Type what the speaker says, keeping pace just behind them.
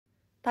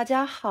大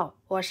家好，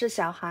我是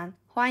小韩，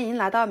欢迎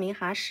来到民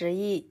寒食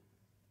艺。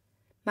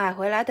买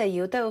回来的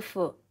油豆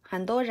腐，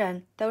很多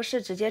人都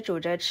是直接煮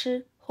着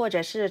吃，或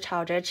者是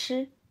炒着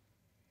吃。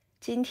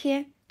今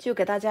天就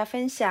给大家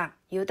分享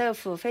油豆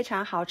腐非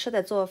常好吃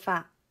的做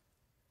法。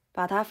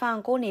把它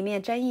放锅里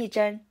面蒸一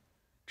蒸，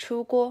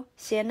出锅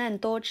鲜嫩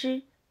多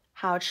汁，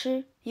好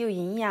吃又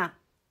营养，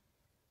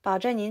保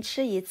证您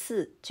吃一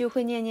次就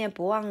会念念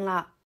不忘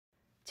了。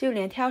就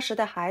连挑食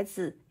的孩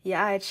子也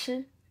爱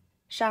吃，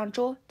上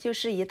桌就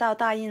是一道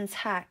大硬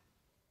菜。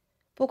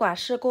不管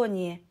是过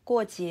年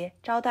过节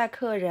招待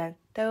客人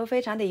都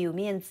非常的有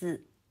面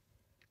子。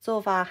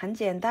做法很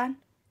简单，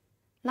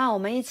那我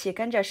们一起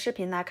跟着视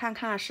频来看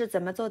看是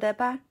怎么做的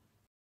吧。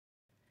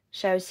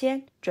首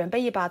先准备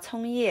一把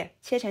葱叶，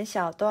切成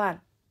小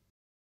段，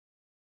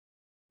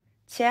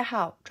切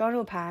好装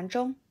入盘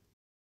中。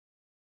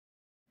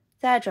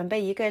再准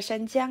备一个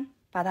生姜，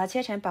把它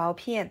切成薄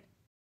片，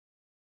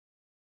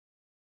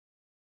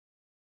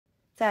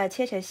再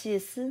切成细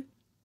丝。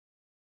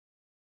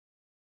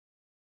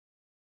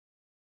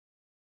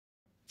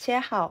切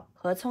好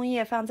和葱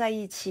叶放在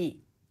一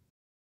起，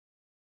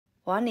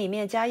往里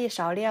面加一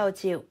勺料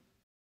酒，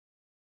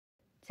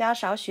加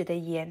少许的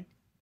盐，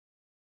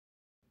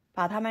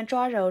把它们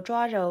抓揉，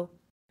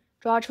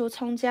抓出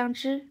葱姜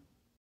汁。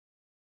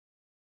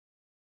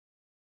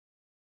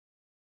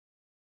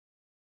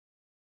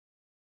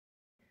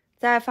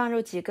再放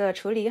入几个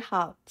处理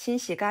好、清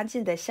洗干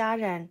净的虾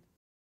仁，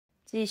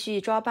继续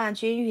抓拌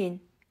均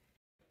匀。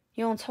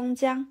用葱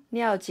姜、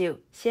料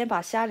酒先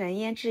把虾仁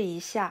腌制一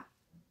下，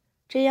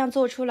这样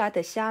做出来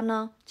的虾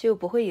呢就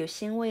不会有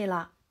腥味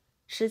了，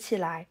吃起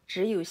来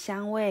只有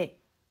香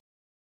味。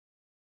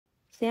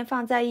先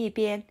放在一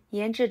边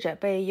腌制着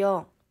备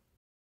用。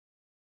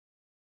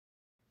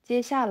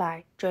接下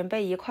来准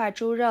备一块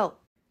猪肉，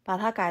把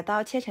它改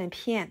刀切成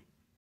片，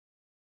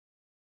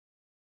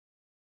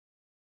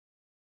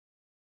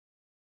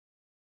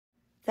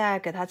再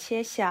给它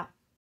切小，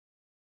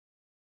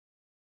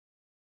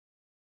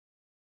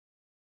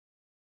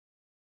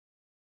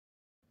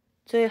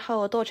最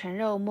后剁成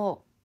肉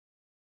末。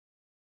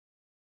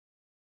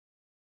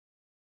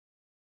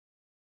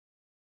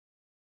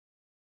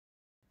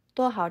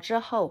剁好之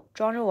后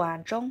装入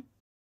碗中，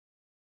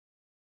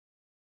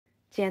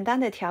简单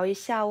的调一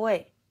下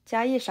味，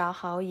加一勺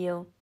蚝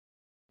油，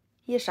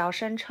一勺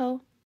生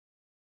抽，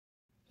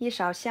一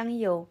勺香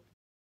油，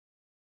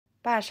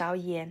半勺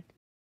盐，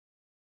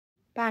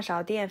半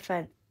勺淀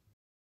粉，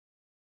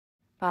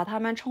把它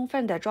们充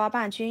分的抓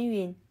拌均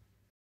匀。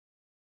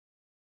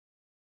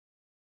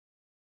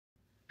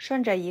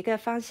顺着一个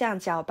方向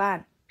搅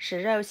拌，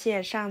使肉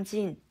馅上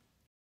劲。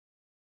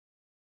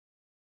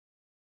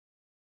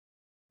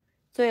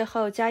最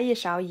后加一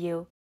勺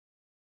油，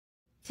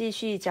继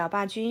续搅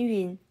拌均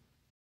匀。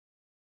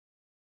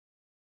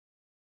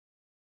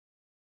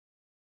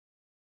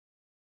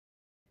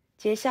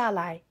接下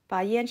来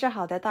把腌制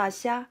好的大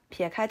虾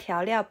撇开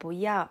调料不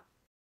要，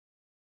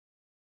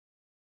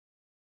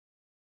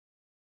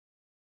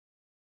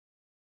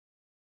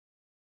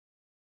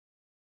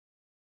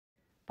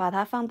把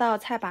它放到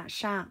菜板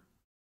上，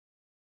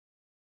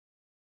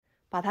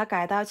把它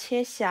改刀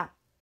切小，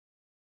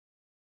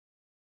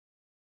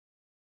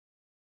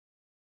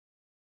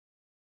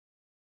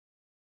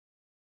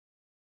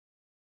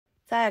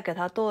再给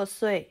它剁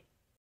碎。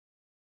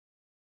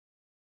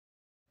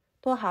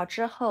剁好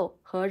之后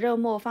和肉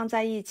末放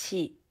在一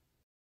起，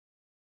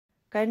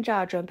跟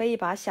着准备一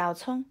把小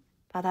葱，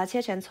把它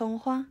切成葱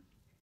花，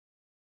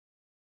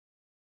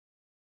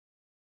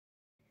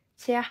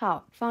切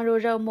好放入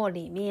肉末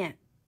里面。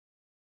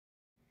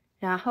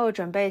然后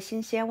准备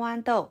新鲜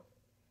豌豆，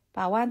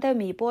把豌豆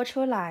米剥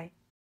出来，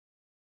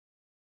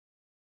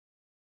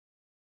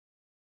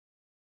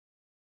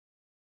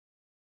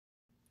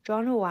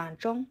装入碗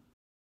中，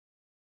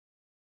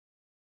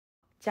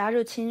加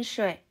入清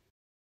水，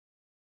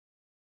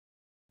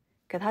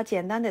给它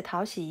简单的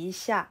淘洗一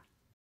下。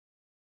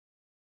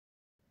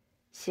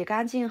洗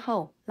干净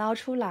后捞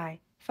出来，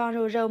放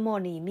入肉末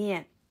里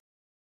面。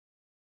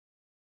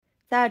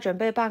再准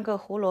备半个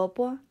胡萝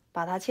卜，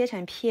把它切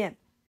成片，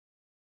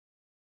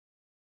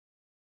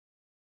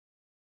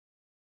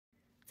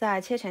再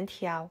切成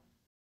条。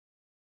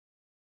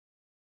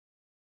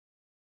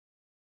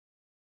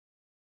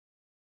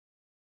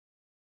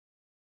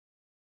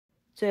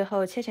最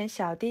后切成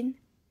小丁，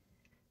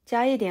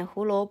加一点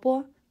胡萝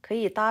卜，可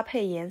以搭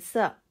配颜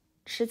色，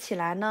吃起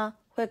来呢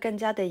会更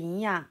加的营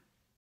养。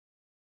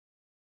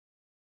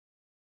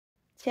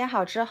切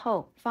好之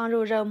后放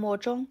入肉末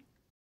中，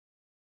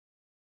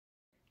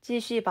继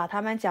续把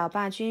它们搅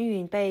拌均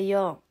匀备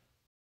用。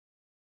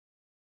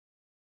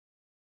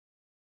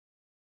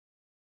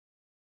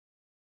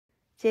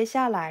接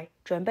下来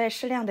准备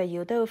适量的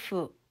油豆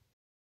腐，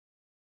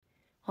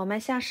我们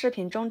像视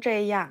频中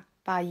这样，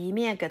把一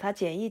面给它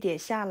剪一点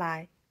下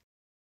来，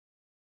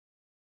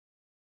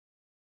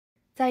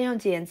再用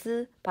剪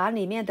子把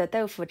里面的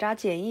豆腐渣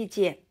剪一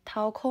剪，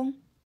掏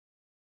空。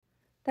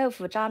豆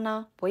腐渣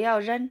呢不要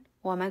扔，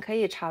我们可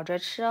以炒着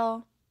吃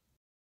哦。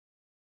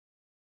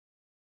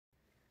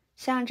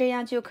像这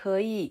样就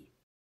可以。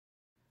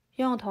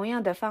用同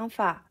样的方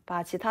法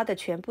把其他的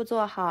全部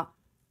做好。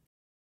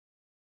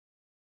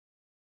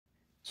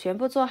全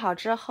部做好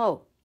之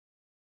后，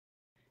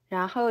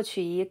然后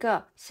取一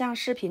个像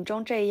视频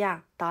中这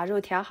样打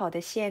入调好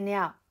的馅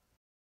料，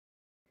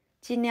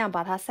尽量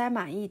把它塞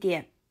满一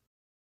点。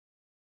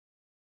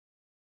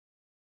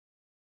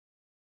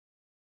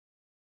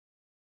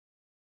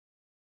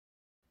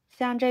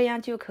像这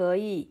样就可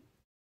以。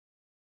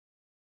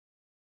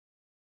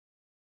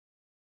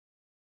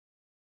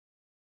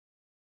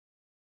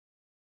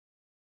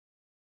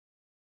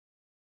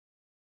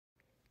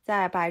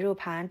再摆入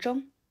盘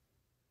中。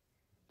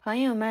朋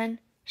友们，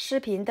视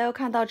频都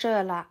看到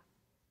这了，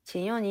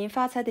请用您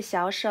发财的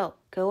小手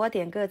给我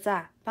点个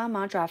赞，帮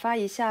忙转发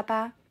一下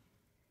吧。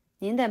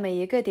您的每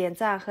一个点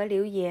赞和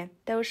留言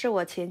都是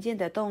我前进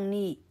的动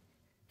力，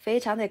非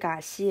常的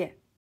感谢。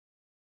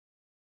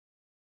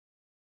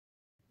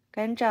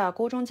跟着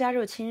锅中加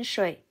入清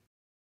水，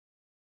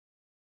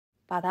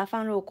把它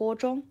放入锅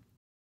中，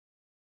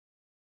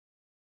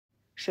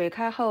水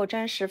开后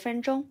蒸10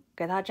分钟，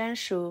给它蒸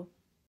熟。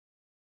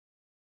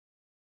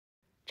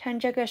趁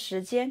这个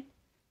时间，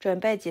准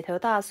备几头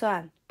大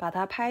蒜，把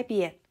它拍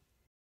扁，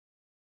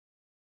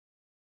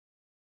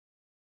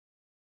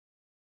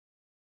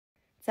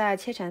再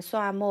切成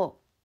蒜末，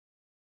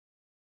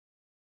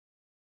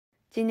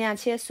尽量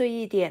切碎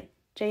一点，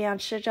这样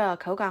吃着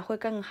口感会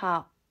更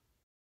好。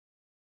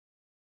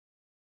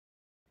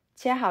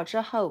切好之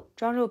后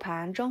装入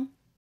盘中，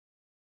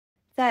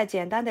再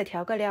简单的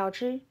调个料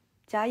汁，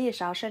加1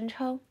勺生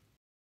抽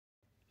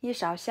，1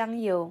勺香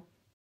油，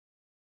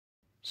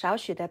少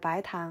许的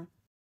白糖，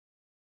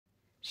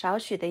少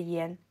许的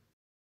盐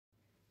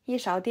，1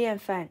勺淀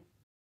粉，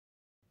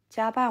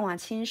加半碗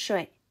清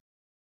水，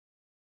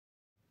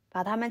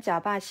把它们搅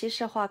拌稀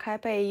释化开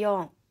备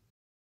用。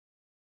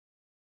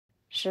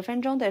10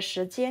分钟的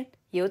时间，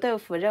油豆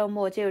腐肉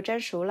末就蒸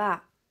熟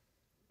了。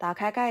打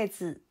开盖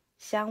子，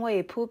香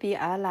味扑鼻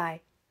而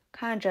来，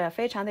看着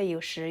非常的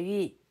有食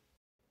欲。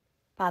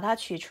把它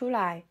取出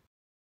来，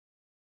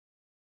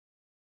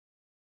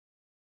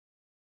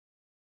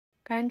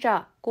跟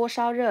着锅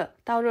烧热，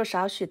倒入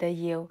少许的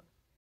油。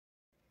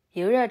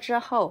油热之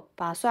后，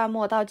把蒜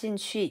末倒进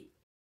去，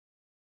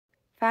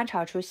翻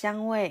炒出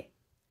香味。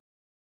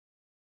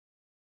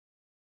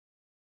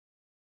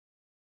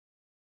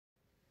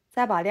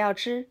再把料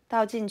汁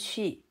倒进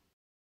去，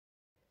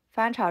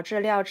翻炒至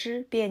料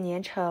汁变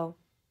粘稠。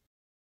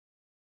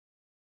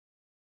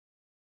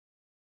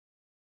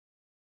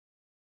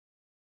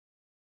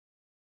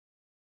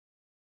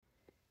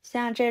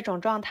像这种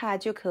状态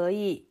就可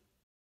以。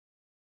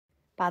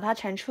把它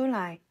盛出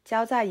来，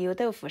浇在油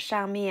豆腐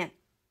上面。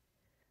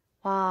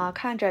哇，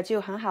看着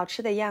就很好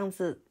吃的样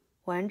子，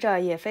闻着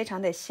也非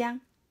常的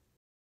香。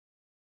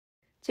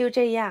就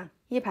这样，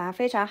一盘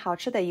非常好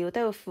吃的油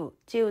豆腐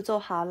就做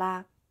好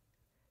啦。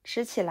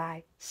吃起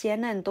来鲜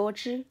嫩多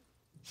汁，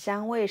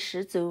香味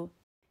十足，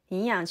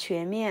营养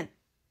全面，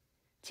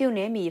就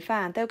连米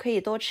饭都可以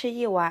多吃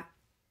一碗。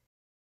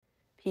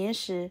平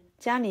时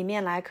家里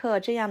面来客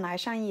这样来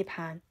上一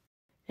盘，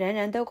人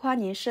人都夸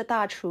您是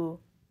大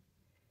厨。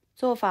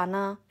做法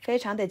呢，非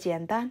常的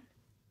简单。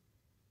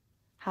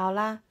好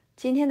啦，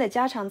今天的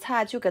家常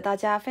菜就给大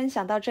家分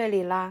享到这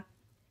里啦。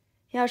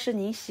要是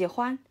您喜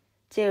欢，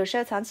就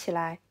收藏起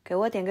来，给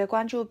我点个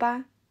关注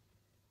吧。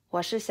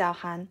我是小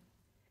韩，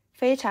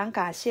非常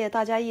感谢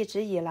大家一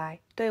直以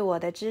来对我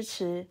的支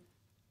持。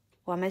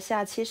我们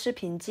下期视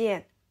频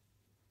见，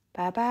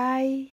拜拜。